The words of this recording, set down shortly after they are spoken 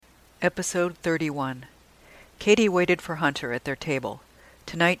Episode 31. Katie waited for Hunter at their table.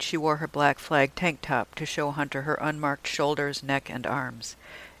 Tonight she wore her black flag tank top to show Hunter her unmarked shoulders, neck, and arms.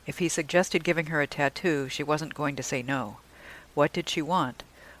 If he suggested giving her a tattoo, she wasn't going to say no. What did she want?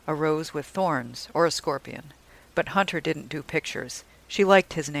 A rose with thorns, or a scorpion. But Hunter didn't do pictures. She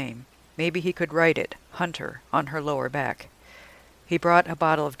liked his name. Maybe he could write it, Hunter, on her lower back. He brought a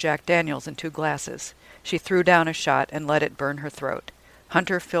bottle of Jack Daniels and 2 glasses. She threw down a shot and let it burn her throat.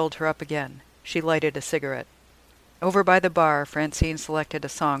 Hunter filled her up again. She lighted a cigarette. Over by the bar, Francine selected a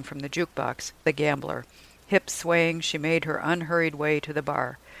song from the jukebox, The Gambler. Hips swaying, she made her unhurried way to the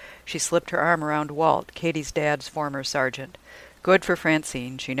bar. She slipped her arm around Walt, Katie's dad's former sergeant. Good for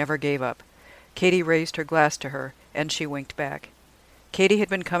Francine, she never gave up. Katie raised her glass to her, and she winked back. Katie had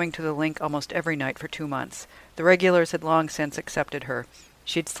been coming to the link almost every night for 2 months. The regulars had long since accepted her.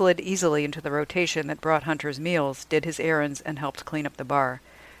 She'd slid easily into the rotation that brought Hunter's meals, did his errands, and helped clean up the bar.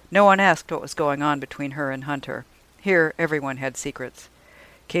 No one asked what was going on between her and Hunter. Here everyone had secrets.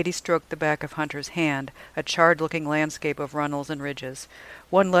 Katie stroked the back of Hunter's hand, a charred-looking landscape of runnels and ridges.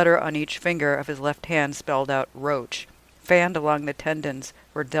 1 letter on each finger of his left hand spelled out Roach. Fanned along the tendons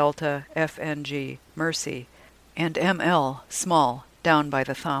were Delta, FNG, Mercy, and ML, small, down by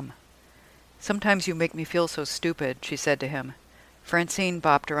the thumb. "Sometimes you make me feel so stupid," she said to him. Francine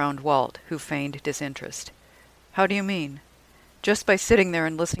bopped around Walt, who feigned disinterest. "How do you mean?" "Just by sitting there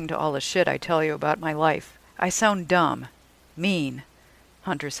and listening to all the shit I tell you about my life. I sound dumb. Mean."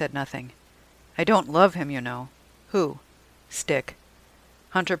 Hunter said nothing. "I don't love him, you know." "Who?" "Stick."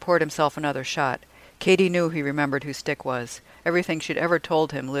 Hunter poured himself another shot. Katie knew he remembered who Stick was. Everything she'd ever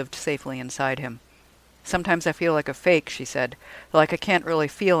told him lived safely inside him. "Sometimes I feel like a fake," she said. "Like I can't really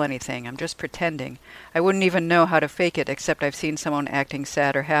feel anything. I'm just pretending. I wouldn't even know how to fake it, except I've seen someone acting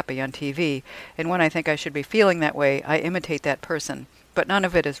sad or happy on TV, and when I think I should be feeling that way, I imitate that person. But none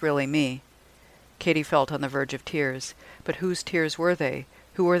of it is really me." Katie felt on the verge of tears. But whose tears were they?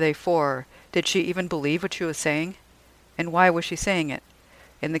 Who were they for? Did she even believe what she was saying? And why was she saying it?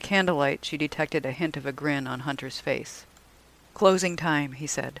 In the candlelight she detected a hint of a grin on Hunter's face. "Closing time," he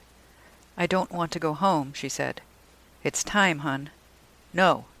said. "I don't want to go home," she said. "It's time, hun."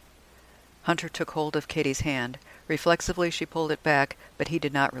 "No." Hunter took hold of Katie's hand. Reflexively she pulled it back, but he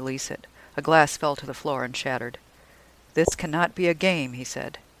did not release it. A glass fell to the floor and shattered. "This cannot be a game," he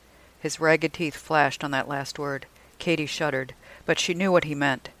said. His ragged teeth flashed on that last word. Katie shuddered, but she knew what he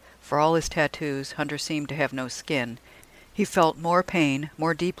meant. For all his tattoos, Hunter seemed to have no skin. He felt more pain,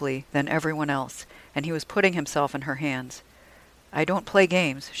 more deeply, than everyone else, and he was putting himself in her hands. "I don't play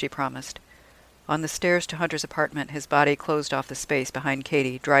games," she promised. On the stairs to Hunter's apartment, his body closed off the space behind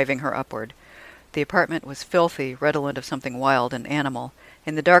Katie, driving her upward. The apartment was filthy, redolent of something wild and animal.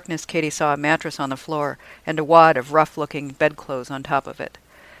 In the darkness, Katie saw a mattress on the floor and a wad of rough-looking bedclothes on top of it.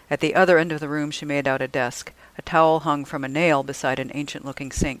 At the other end of the room she made out a desk. A towel hung from a nail beside an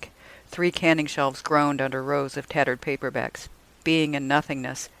ancient-looking sink. 3 canning shelves groaned under rows of tattered paperbacks. Being and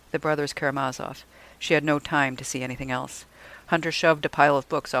Nothingness, the brothers Karamazov. She had no time to see anything else. Hunter shoved a pile of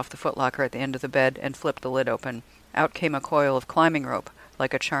books off the footlocker at the end of the bed and flipped the lid open. Out came a coil of climbing rope,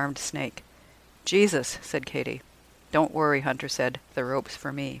 like a charmed snake. "Jesus," said Katie. "Don't worry," Hunter said. "The rope's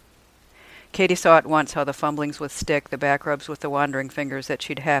for me." Katie saw at once how the fumblings with Stick, the back rubs with the wandering fingers that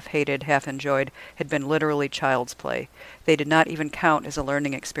she'd half hated, half enjoyed, had been literally child's play. They did not even count as a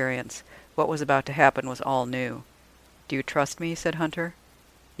learning experience. What was about to happen was all new. "Do you trust me?" said Hunter.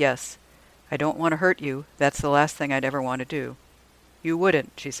 "Yes. I don't want to hurt you. That's the last thing I'd ever want to do." "You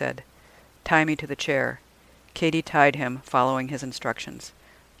wouldn't," she said. "Tie me to the chair." Katie tied him, following his instructions.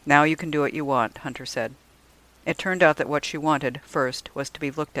 "Now you can do what you want," Hunter said. It turned out that what she wanted, first, was to be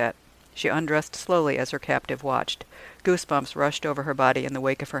looked at. She undressed slowly as her captive watched. Goosebumps rushed over her body in the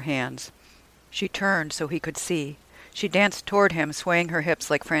wake of her hands. She turned so he could see. She danced toward him, swaying her hips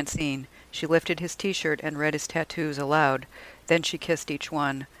like Francine. She lifted his T-shirt and read his tattoos aloud. Then she kissed each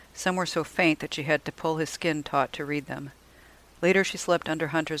one. Some were so faint that she had to pull his skin taut to read them. Later she slept under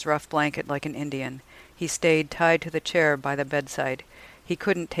Hunter's rough blanket like an Indian. He stayed tied to the chair by the bedside. He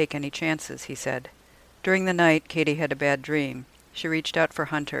couldn't take any chances, he said. During the night, Katie had a bad dream. She reached out for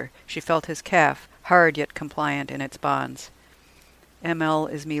Hunter. She felt his calf, hard yet compliant in its bonds. "ML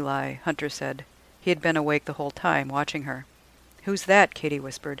is My Lai," Hunter said. He had been awake the whole time, watching her. "Who's that?" Katie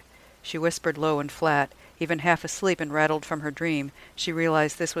whispered. She whispered low and flat. Even half asleep and rattled from her dream, she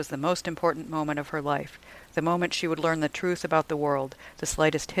realized this was the most important moment of her life, the moment she would learn the truth about the world. The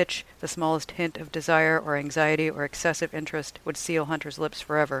slightest hitch, the smallest hint of desire or anxiety or excessive interest would seal Hunter's lips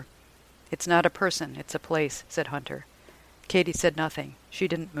forever. "It's not a person, it's a place," said Hunter. Katie said nothing. She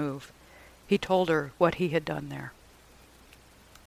didn't move. He told her what he had done there.